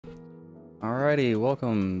Alrighty,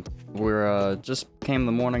 welcome. We're just came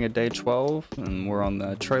the morning of day 12, and we're on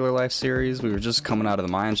the Trailer Life series. We were just coming out of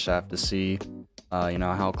the mine shaft to see,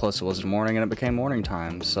 how close it was to morning, and it became morning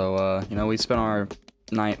time. So, we spent our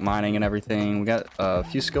night mining and everything. We got a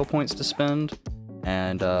few skill points to spend,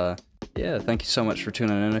 and yeah, thank you so much for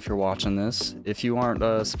tuning in if you're watching this. If you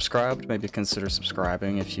aren't subscribed, maybe consider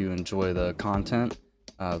subscribing if you enjoy the content.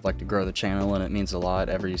 I'd like to grow the channel, and it means a lot.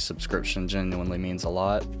 Every subscription genuinely means a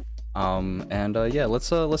lot. Yeah,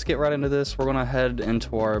 let's get right into this. We're gonna head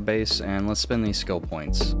into our base and let's spend these skill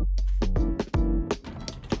points.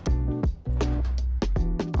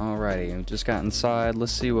 Alrighty, we just got inside.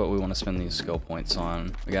 Let's see what we want to spend these skill points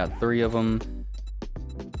on. We got 3 of them.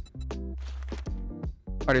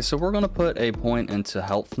 Alrighty, so we're gonna put a point into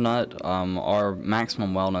Health Nut. Our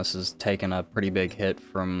maximum wellness has taken a pretty big hit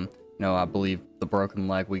from, I believe the broken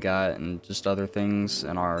leg we got and just other things,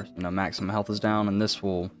 and our, maximum health is down, and this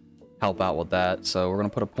will help out with that. So we're gonna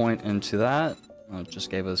put a point into that. It just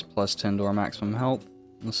gave us plus 10 to our maximum health.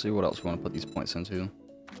 Let's see what else we want to put these points into.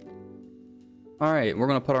 Alright, we're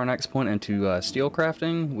gonna put our next point into steel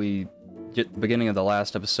crafting. At the beginning of the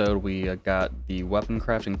last episode, we got the weapon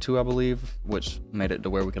crafting 2, I believe, which made it to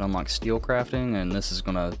where we can unlock steel crafting, and this is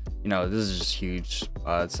gonna, this is just huge.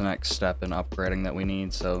 It's the next step in upgrading that we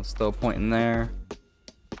need, so let's throw a point in there.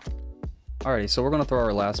 Alrighty, so we're gonna throw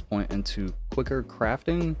our last point into quicker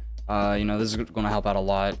crafting. This is going to help out a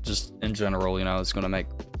lot, just in general. It's going to make,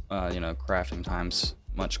 crafting times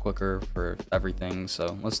much quicker for everything.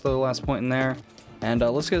 So let's throw the last point in there, and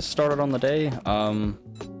let's get started on the day.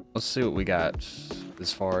 Let's see what we got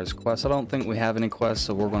as far as quests. I don't think we have any quests,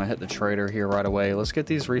 so we're going to hit the trader here right away. Let's get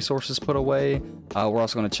these resources put away. We're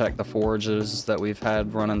also going to check the forages that we've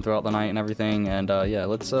had running throughout the night and everything. And yeah,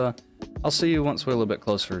 I'll see you once we're a little bit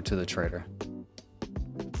closer to the trader.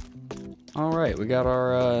 Alright, we got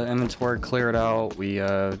our inventory cleared out. We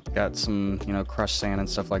got some, crushed sand and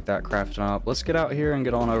stuff like that crafted up. Let's get out here and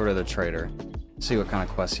get on over to the trader. See what kind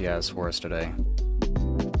of quests he has for us today.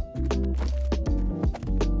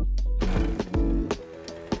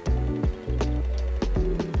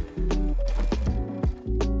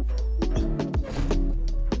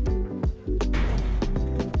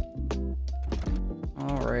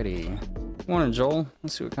 Alrighty. Morning, Joel.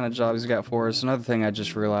 Let's see what kind of job he's got for us. Another thing I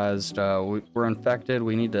just realized, we're infected.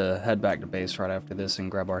 We need to head back to base right after this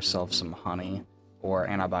and grab ourselves some honey or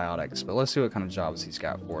antibiotics. But let's see what kind of jobs he's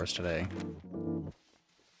got for us today.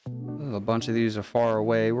 A bunch of these are far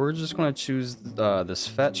away. We're just going to choose this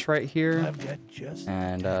fetch right here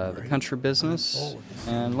and the country business.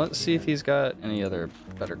 And let's see if he's got any other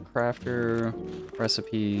better crafter,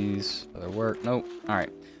 recipes, other work. Nope. All right.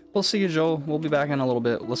 We'll see you, Joel. We'll be back in a little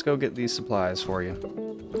bit. Let's go get these supplies for you.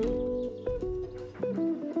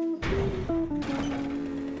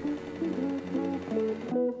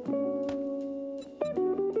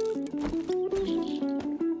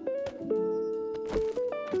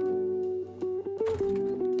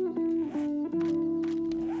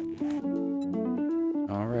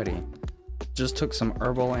 Alrighty. Just took some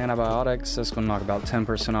herbal antibiotics. That's going to knock about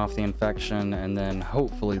 10% off the infection, and then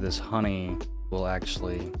hopefully this honey will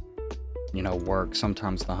actually, work.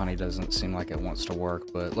 Sometimes the honey doesn't seem like it wants to work,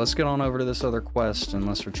 but let's get on over to this other quest and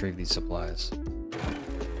let's retrieve these supplies.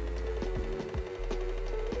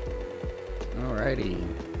 Alrighty,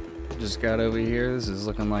 just got over here. This is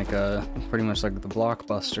looking like pretty much like the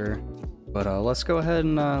blockbuster, but let's go ahead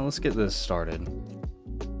and let's get this started.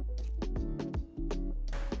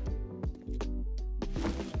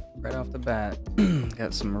 Right off the bat,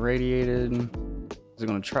 got some radiated. Is it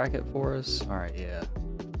going to track it for us? All right, yeah.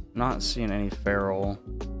 Not seeing any feral.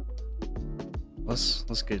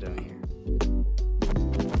 Let's get in here.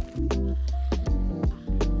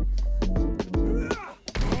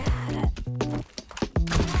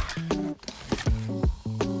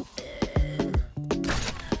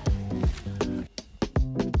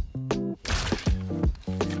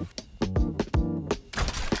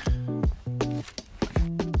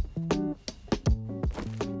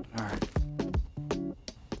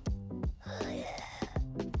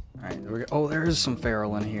 Oh, there is some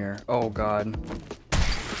feral in here. Oh god.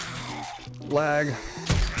 Lag.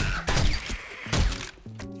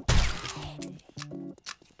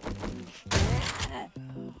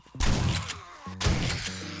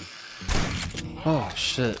 Oh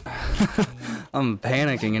shit. I'm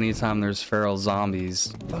panicking anytime there's feral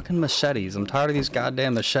zombies. Fucking machetes. I'm tired of these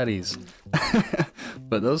goddamn machetes.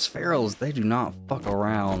 But those ferals, they do not fuck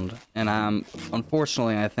around. And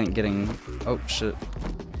unfortunately, I think getting... Oh shit.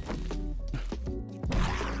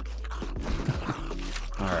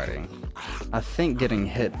 Alrighty. I think getting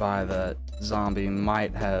hit by that zombie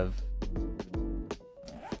might have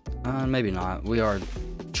Maybe not. We are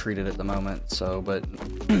treated at the moment, so, but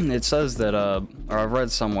it says that, or I've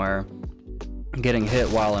read somewhere, getting hit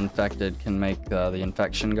while infected can make the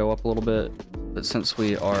infection go up a little bit, but since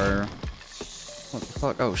we are... What the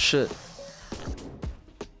fuck? Oh, shit.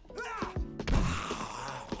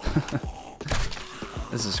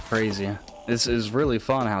 This is crazy. This is really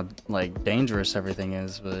fun how, like, dangerous everything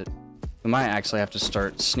is, but we might actually have to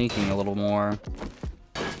start sneaking a little more.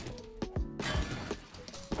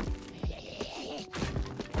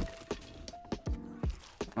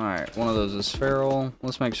 Alright, one of those is feral.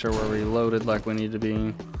 Let's make sure we're reloaded like we need to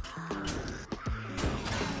be.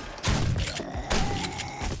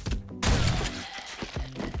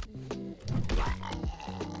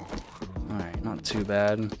 Alright, not too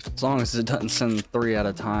bad. As long as it doesn't send 3 at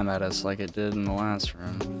a time at us like it did in the last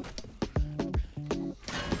room.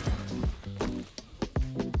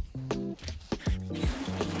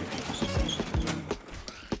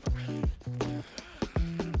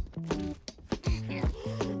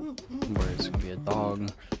 It's gonna be a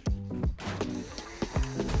dog.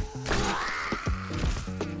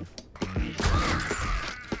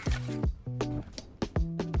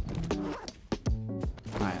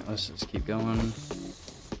 Alright, let's just keep going.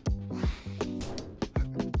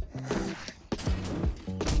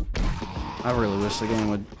 I really wish the game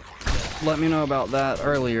would let me know about that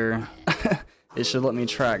earlier. It should let me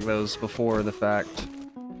track those before the fact.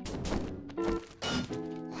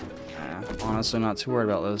 Honestly, not too worried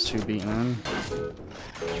about those 2 beating in.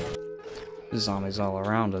 There's zombies all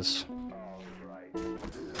around us.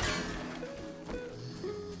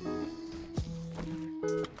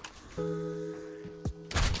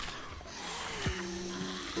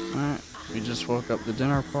 Alright, we just woke up the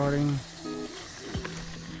dinner party.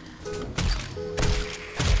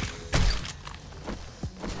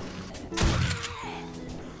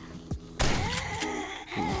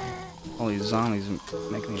 All these zombies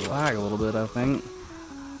make me lag a little bit, I think.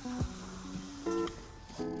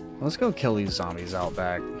 Let's go kill these zombies out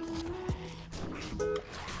back.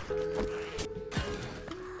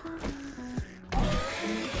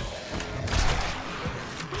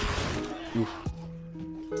 Oof.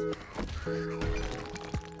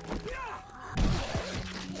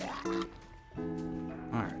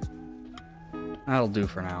 Alright. That'll do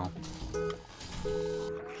for now.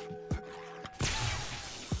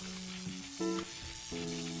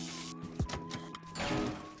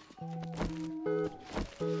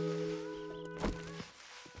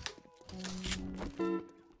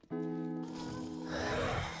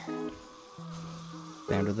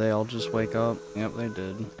 Damn, did they all just wake up? Yep, they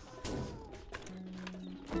did.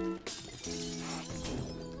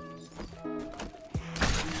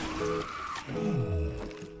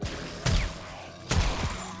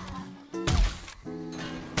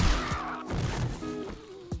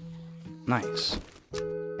 Nice.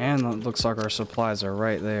 And it looks like our supplies are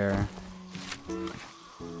right there.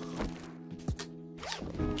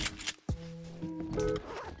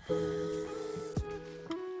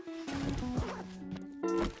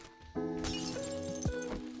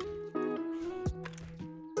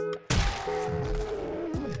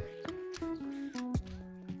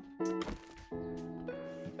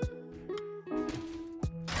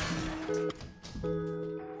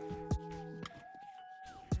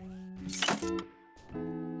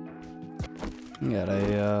 We got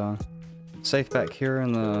a safe back here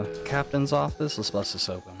in the captain's office. Let's bust this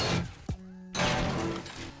open.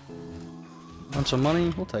 Bunch of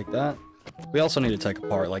money, we'll take that. We also need to take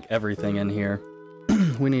apart like everything in here.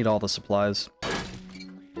 We need all the supplies.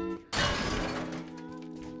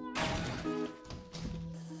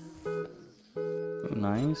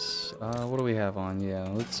 Nice. What do we have on? Yeah,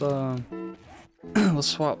 let's let's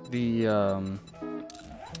swap the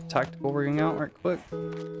tactical rigging out right quick.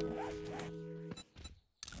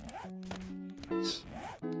 Nice.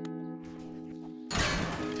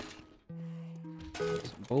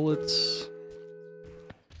 Some bullets.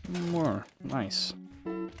 More. Nice.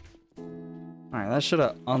 Alright, that should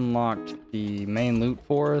have unlocked the main loot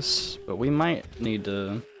for us, but we might need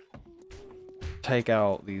to take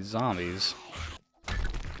out these zombies.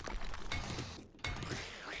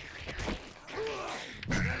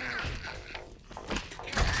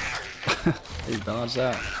 He dodged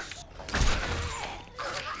that.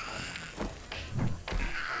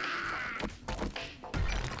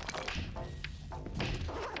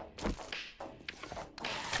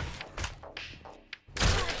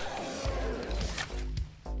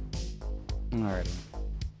 Alrighty.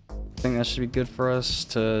 I think that should be good for us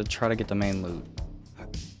to try to get the main loot.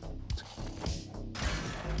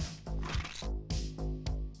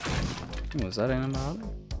 Was that antibiotic?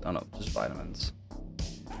 Oh no, just vitamins.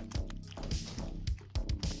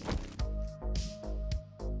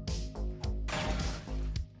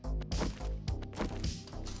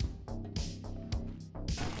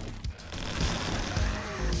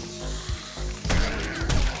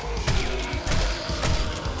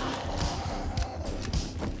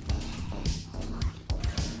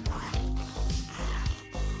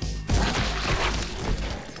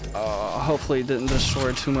 Hopefully it didn't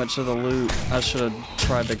destroy too much of the loot. I should have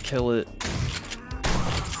tried to kill it.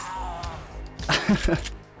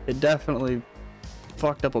 It definitely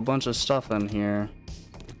fucked up a bunch of stuff in here.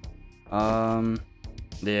 Yeah,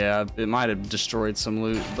 it might have destroyed some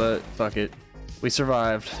loot, but fuck it. We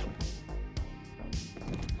survived.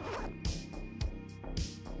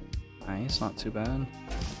 Nice, not too bad.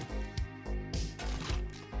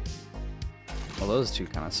 Well, those two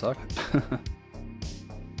kind of suck.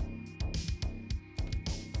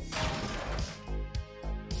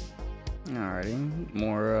 Alrighty,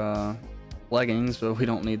 more leggings, but we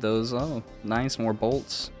don't need those. Oh, nice, more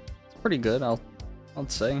bolts. It's pretty good,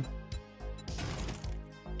 I'd say.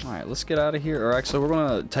 Alright, let's get out of here. Or actually, we're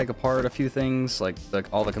gonna take apart a few things, like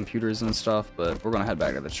all the computers and stuff, but we're gonna head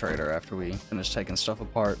back to the trader after we finish taking stuff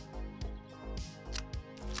apart.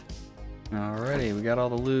 Alrighty, we got all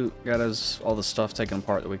the loot, got all the stuff taken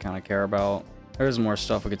apart that we kind of care about. There's more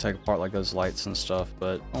stuff we could take apart, like those lights and stuff,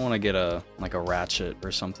 but I want to get like a ratchet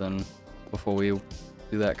or something before we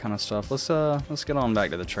do that kind of stuff. Let's get on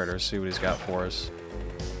back to the trader, see what he's got for us.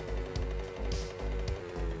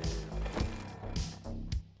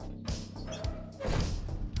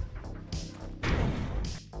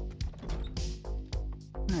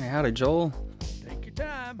 Hey, howdy, Joel. Take your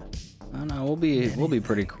time. I know we'll be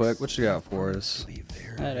pretty quick. What you got for us?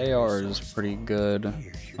 That AR is pretty good.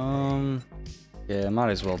 Yeah, might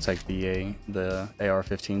as well take the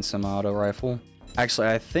AR-15 semi-auto rifle. Actually,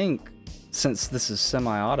 I think since this is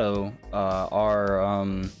semi-auto, our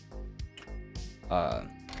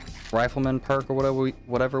rifleman perk or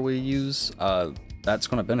whatever we use, that's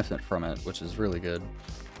going to benefit from it, which is really good.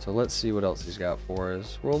 So let's see what else he's got for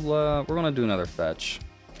us. We're gonna do another fetch.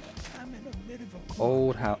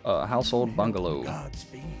 Old household bungalow.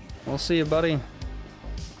 We'll see you, buddy.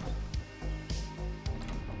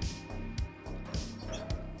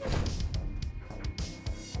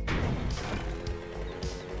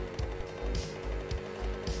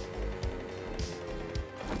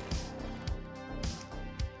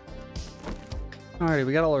 Alrighty,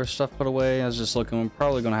 we got all our stuff put away. I was just looking, we're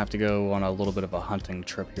probably going to have to go on a little bit of a hunting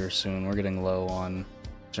trip here soon. We're getting low on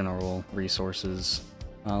general resources.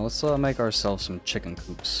 Let's make ourselves some chicken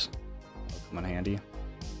coops. That'll come in handy.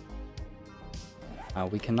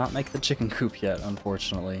 We cannot make the chicken coop yet,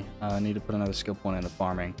 unfortunately. I need to put another skill point into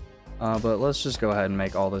farming. But let's just go ahead and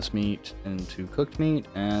make all this meat into cooked meat,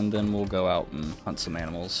 and then we'll go out and hunt some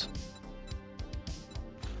animals.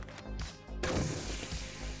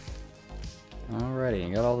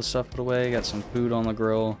 Alrighty, got all the stuff put away, got some food on the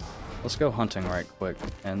grill. Let's go hunting right quick,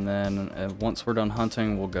 and then once we're done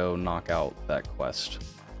hunting, we'll go knock out that quest.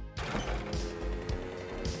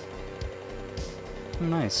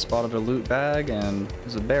 Nice, spotted a loot bag, and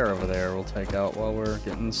there's a bear over there we'll take out while we're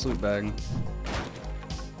getting this loot bag.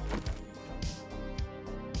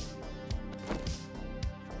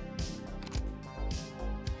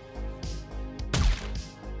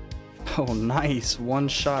 Oh, nice.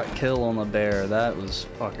 One-shot kill on the bear. That was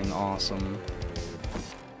fucking awesome.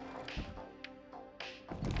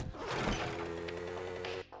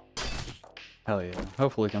 Hell yeah.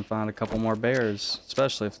 Hopefully we can find a couple more bears,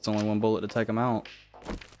 especially if it's only one bullet to take them out.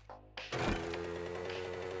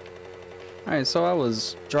 Alright, so I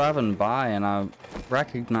was driving by and I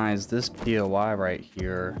recognized this POI right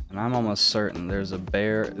here, and I'm almost certain there's a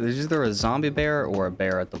bear. There's either a zombie bear or a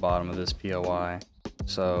bear at the bottom of this POI.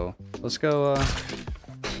 So let's go,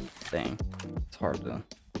 dang, it's hard to,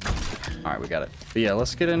 alright, we got it. But yeah,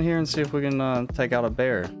 let's get in here and see if we can take out a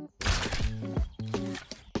bear.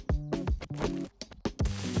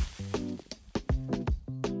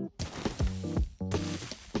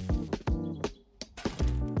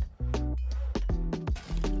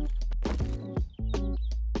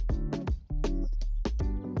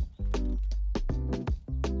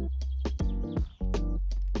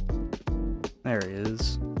 There he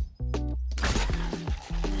is.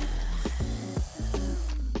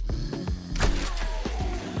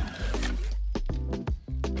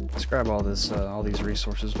 Let's grab all these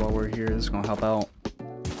resources while we're here. This is gonna help out.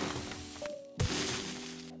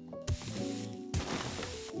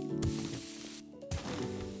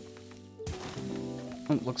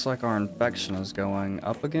 Oh, looks like our infection is going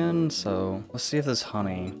up again, so let's see if this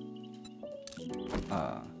honey.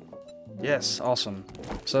 Yes, awesome.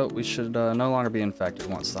 So we should no longer be infected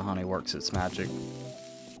once the honey works its magic.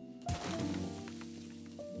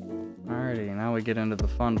 Alrighty, now we get into the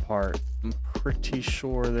fun part. I'm pretty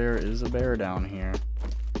sure there is a bear down here.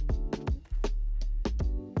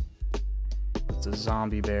 It's a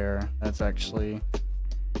zombie bear. That's actually...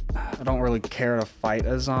 I don't really care to fight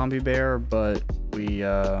a zombie bear, but we,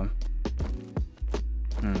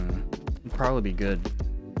 probably be good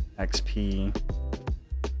XP.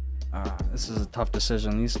 This is a tough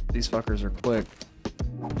decision. These fuckers are quick.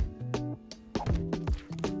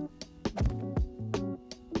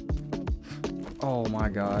 Oh my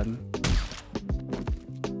god.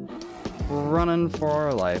 We're running for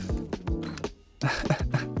our life.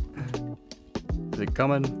 Is it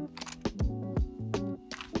coming?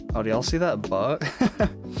 Oh, do y'all see that bug?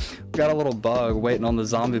 We got a little bug waiting on the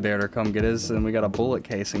zombie bear to come get us, and we got a bullet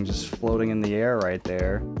casing just floating in the air right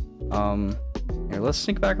there. Here, let's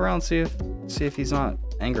sneak back around and see if he's not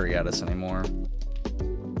angry at us anymore.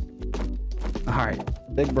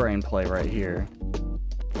 Alright, big brain play right here.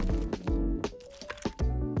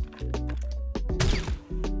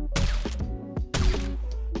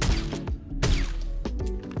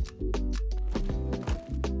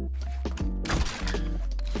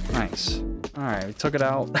 Nice. Alright, we took it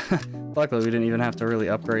out. Luckily, we didn't even have to really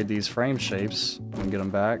upgrade these frame shapes and get them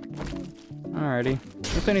back. Alrighty.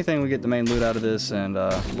 If anything, we get the main loot out of this and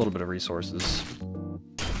a little bit of resources.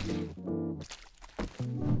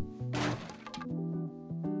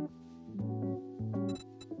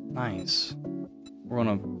 Nice. We're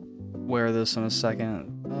gonna wear this in a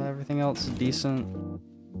second. Everything else is decent.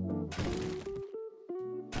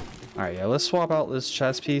 Alright, yeah, let's swap out this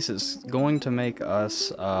chest piece. It's going to make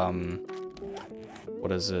us,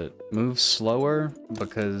 what is it? Move slower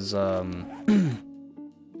because,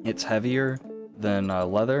 it's heavier than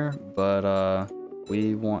leather, but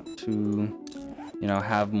we want to, you know,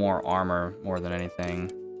 have more armor more than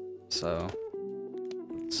anything. So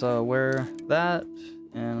wear that,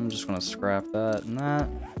 and I'm just gonna scrap that and that.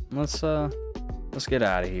 Let's get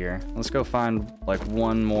out of here. Let's go find like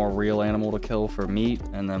one more real animal to kill for meat,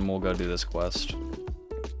 and then we'll go do this quest.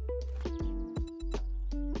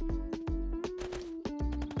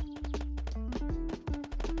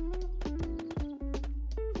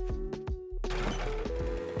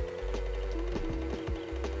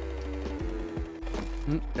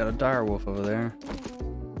 Got a dire wolf over there.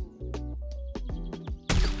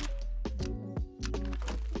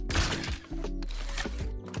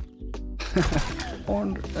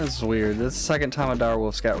 That's weird. This is the second time a dire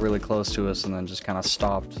wolf's got really close to us and then just kind of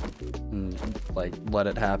stopped and like let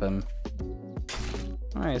it happen.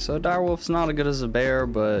 Alright, so a dire wolf's not as good as a bear,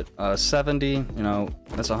 but 70, you know,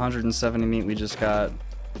 that's 170 meat we just got.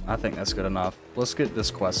 I think that's good enough. Let's get this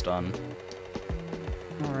quest done.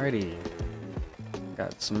 Alrighty.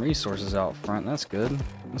 Got some resources out front, that's good.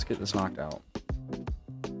 Let's get this knocked out.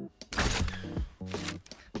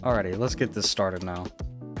 Alrighty, let's get this started now.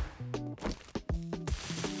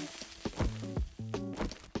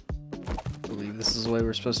 I believe this is the way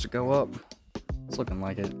we're supposed to go up. It's looking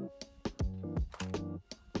like it.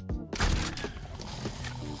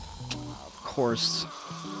 Of course.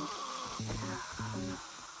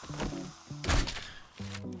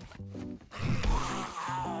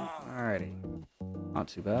 Alrighty. Not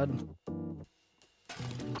too bad.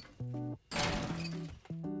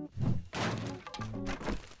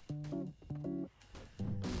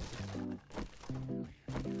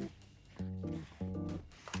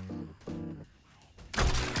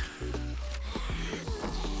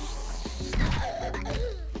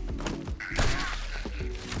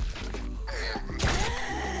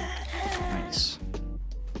 Nice.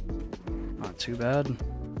 Not too bad.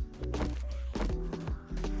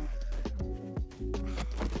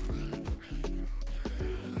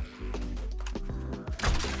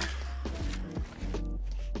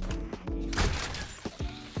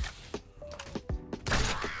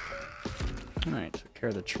 Alright, took care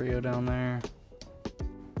of the trio down there.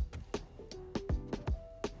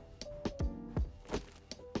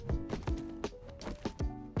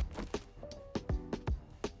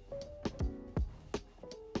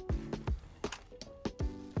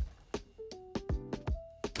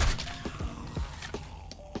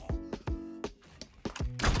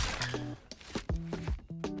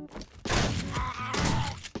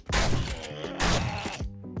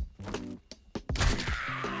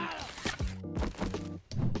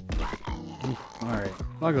 Alright,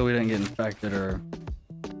 luckily we didn't get infected or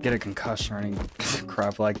get a concussion or any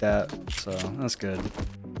crap like that, so that's good.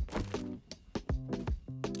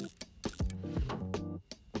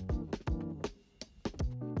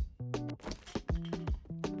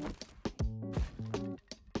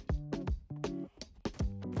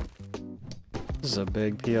 This is a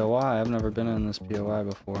big POI. I've never been in this POI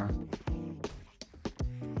before.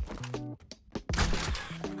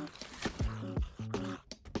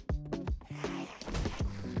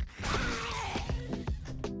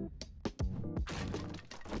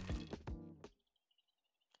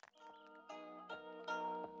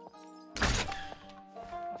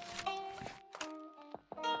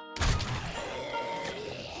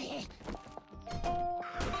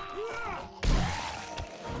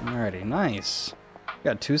 Alrighty, nice.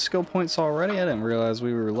 Got 2 skill points already? I didn't realize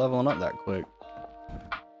we were leveling up that quick.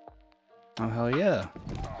 Oh, hell yeah.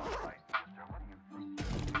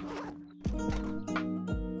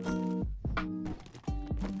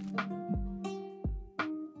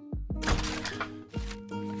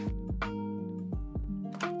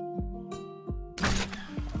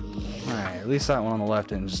 Alright, at least that one on the left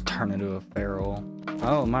didn't just turn into a feral.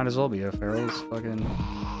 Oh, it might as well be a feral. It's fucking...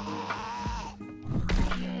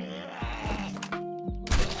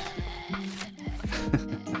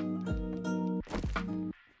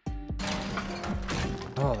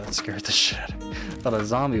 Oh, that scared the shit out of me. I thought a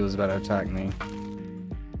zombie was about to attack me.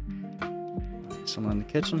 Someone in the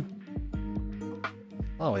kitchen?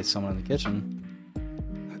 Always someone in the kitchen.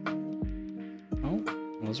 Oh,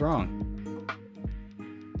 what was wrong?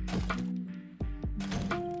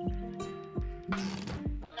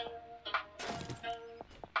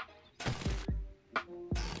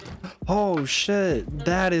 Oh shit,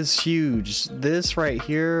 that is huge. This right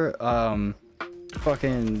here,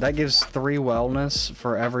 fucking, that gives 3 wellness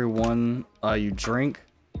for every one you drink.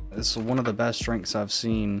 It's one of the best drinks I've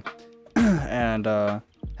seen. And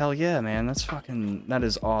hell yeah, man, that's fucking, that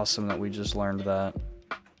is awesome that we just learned that.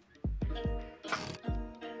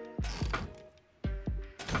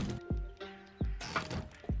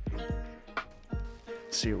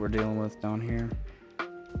 Let's see what we're dealing with down here.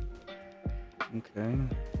 Okay.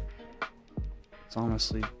 It's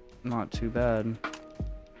honestly not too bad.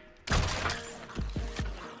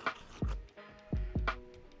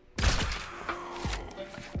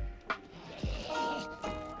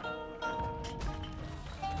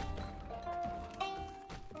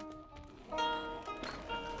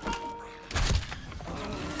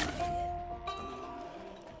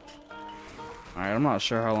 Alright, I'm not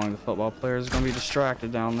sure how long the football player is going to be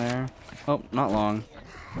distracted down there. Oh, not long.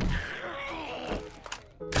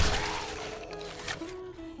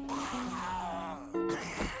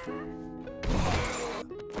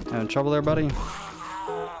 Having trouble there, buddy?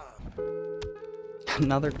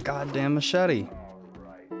 Another goddamn machete.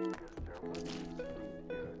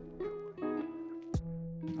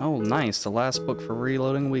 Oh, nice. The last book for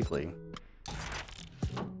reloading weekly.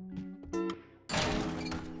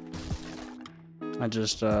 I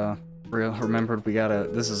just remembered we gotta...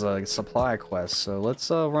 This is a supply quest, so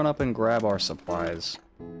let's run up and grab our supplies.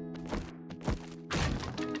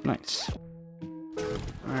 Nice.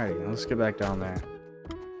 Alrighty, let's get back down there.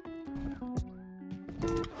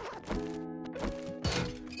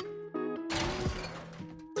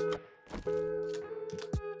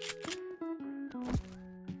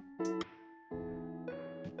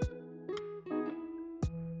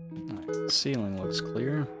 The ceiling looks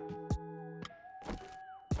clear.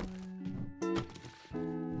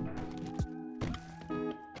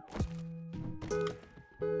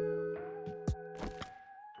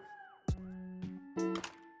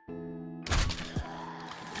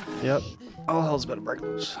 Yep. All hell's about to break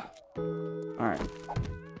loose. Alright.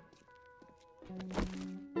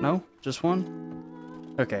 No? Just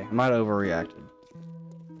one? Okay, I might have overreacted.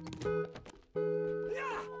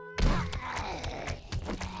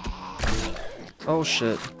 Oh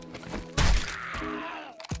shit.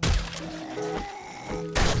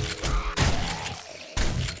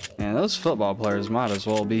 Man, those football players might as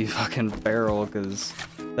well be fucking feral, because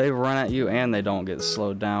they run at you and they don't get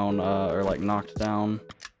slowed down or like knocked down.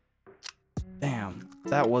 Damn,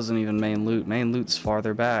 that wasn't even main loot. Main loot's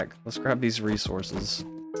farther back. Let's grab these resources.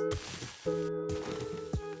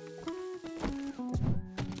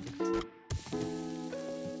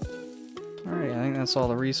 Alright, I think that's all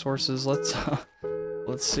the resources. Let's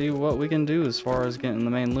see what we can do as far as getting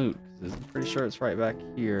the main loot. I'm pretty sure it's right back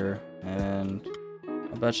here, and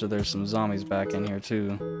I bet you there's some zombies back in here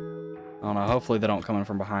too. I don't know, hopefully they don't come in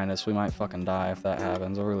from behind us. We might fucking die if that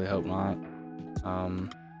happens. I really hope not.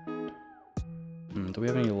 Do we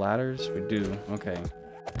have any ladders? We do. Okay.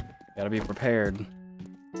 Gotta be prepared.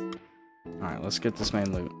 Alright, let's get this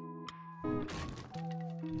main loot.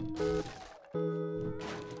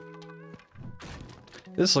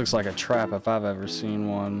 This looks like a trap if I've ever seen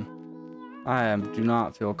one. Do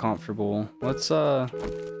not feel comfortable. Let's throw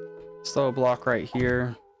a block right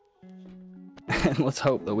here. And let's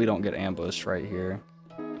hope that we don't get ambushed right here.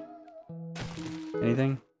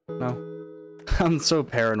 Anything? No? I'm so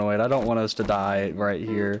paranoid. I don't want us to die right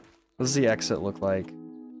here. What does the exit look like?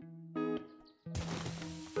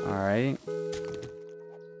 Alright.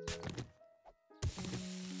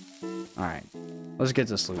 Alright. Let's get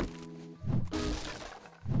this loot.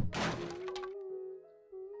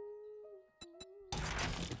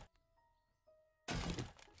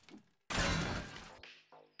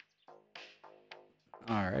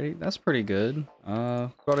 Alrighty, that's pretty good. We've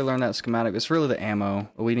already learned that schematic. It's really the ammo.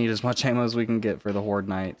 We need as much ammo as we can get for the Horde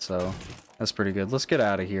Knight, so that's pretty good. Let's get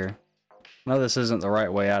out of here. I know this isn't the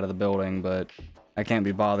right way out of the building, but I can't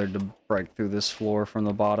be bothered to break through this floor from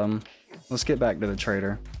the bottom. Let's get back to the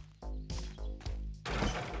trader.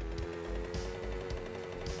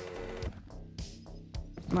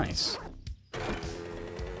 Nice.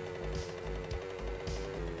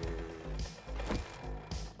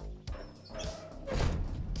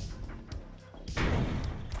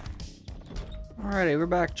 Alrighty, we're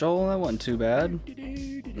back, Joel. That wasn't too bad.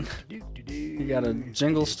 You got a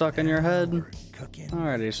jingle stuck in your head?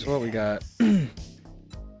 Alrighty, so what we got?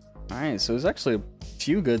 Alright, so there's actually a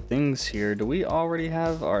few good things here. Do we already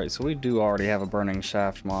have... Alright, so we do already have a burning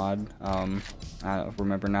shaft mod. I don't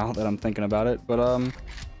remember now that I'm thinking about it, but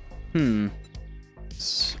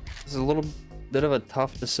it's a little bit of a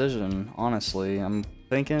tough decision, honestly. I'm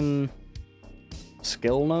thinking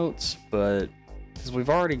skill notes, but because we've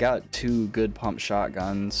already got 2 good pump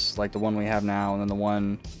shotguns, like the one we have now, and then the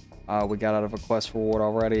one we got out of a quest reward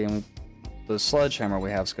already, and the sledgehammer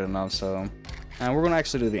we have is good enough. So, and we're gonna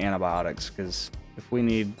actually do the antibiotics, because if we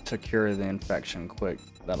need to cure the infection quick,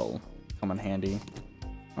 that'll come in handy.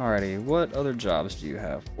 Alrighty, what other jobs do you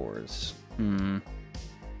have for us?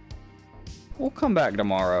 We'll come back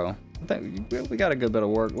tomorrow. I think we got a good bit of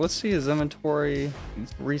work. Let's see his inventory.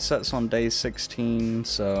 It resets on day 16,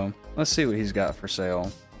 so let's see what he's got for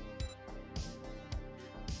sale.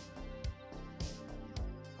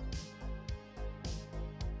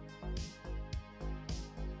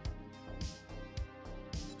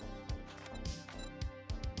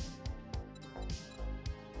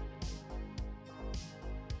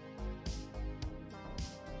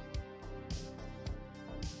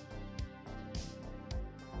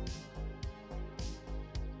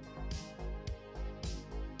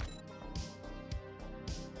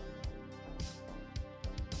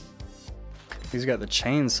 He's got the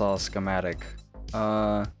chainsaw schematic.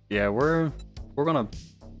 Yeah, we're gonna...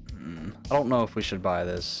 I don't know if we should buy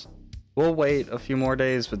this. We'll wait a few more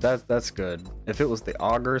days, but that's good. If it was the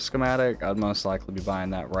auger schematic, I'd most likely be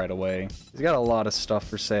buying that right away. He's got a lot of stuff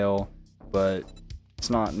for sale, but it's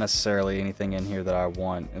not necessarily anything in here that I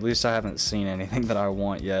want. At least I haven't seen anything that I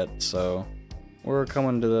want yet, so... We're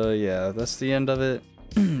coming to the... Yeah, that's the end of it.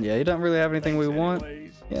 Yeah, you don't really have anything we want.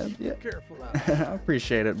 Yeah. I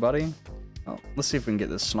appreciate it, buddy. Oh, let's see if we can get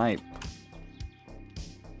this snipe.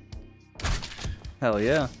 Hell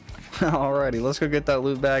yeah. Alrighty, let's go get that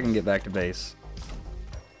loot bag and get back to base.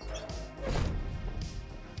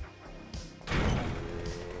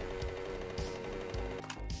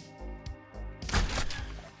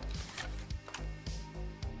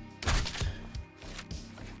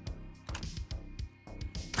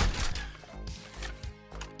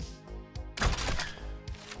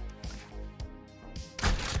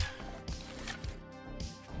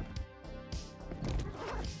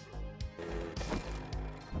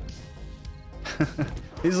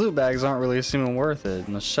 These loot bags aren't really seeming worth it.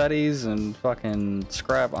 Machetes and fucking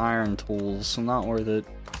scrap iron tools, not worth it.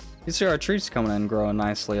 You see our trees coming in growing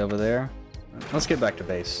nicely over there. Let's get back to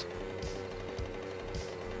base.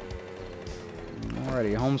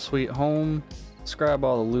 Alrighty, home sweet home. Let's grab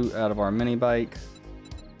all the loot out of our mini bike.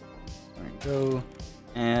 There we go.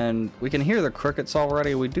 And we can hear the crickets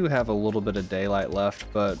already. We do have a little bit of daylight left,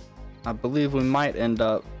 but I believe we might end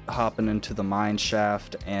up hopping into the mine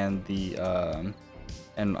shaft and the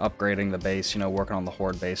and upgrading the base, you know, working on the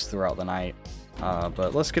horde base throughout the night.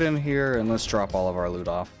 But let's get in here and let's drop all of our loot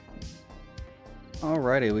off.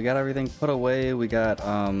 Alrighty, we got everything put away. We got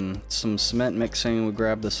some cement mixing. We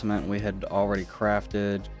grabbed the cement we had already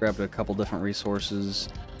crafted, grabbed a couple different resources.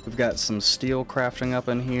 We've got some steel crafting up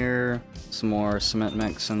in here, some more cement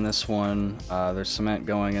mix in this one. There's cement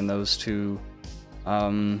going in those two.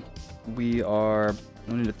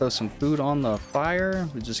 We need to throw some food on the fire.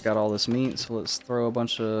 We just got all this meat, so let's throw a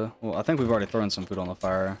bunch of... Well, I think we've already thrown some food on the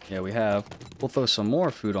fire. Yeah, we have. We'll throw some more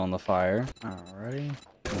food on the fire. Alrighty.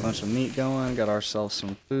 A bunch of meat going. Got ourselves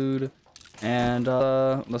some food. And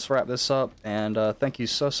let's wrap this up. And thank you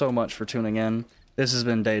so much for tuning in. This has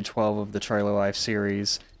been day 12 of the Trailer Life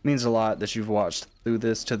series. It means a lot that you've watched through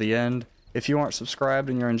this to the end. If you aren't subscribed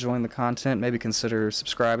and you're enjoying the content, maybe consider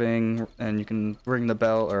subscribing, and you can ring the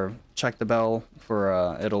bell or check the bell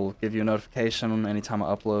for it'll give you a notification anytime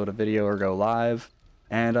I upload a video or go live.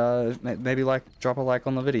 And maybe drop a like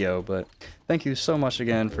on the video. But thank you so much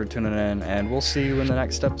again for tuning in, and we'll see you in the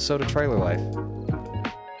next episode of Trailer Life.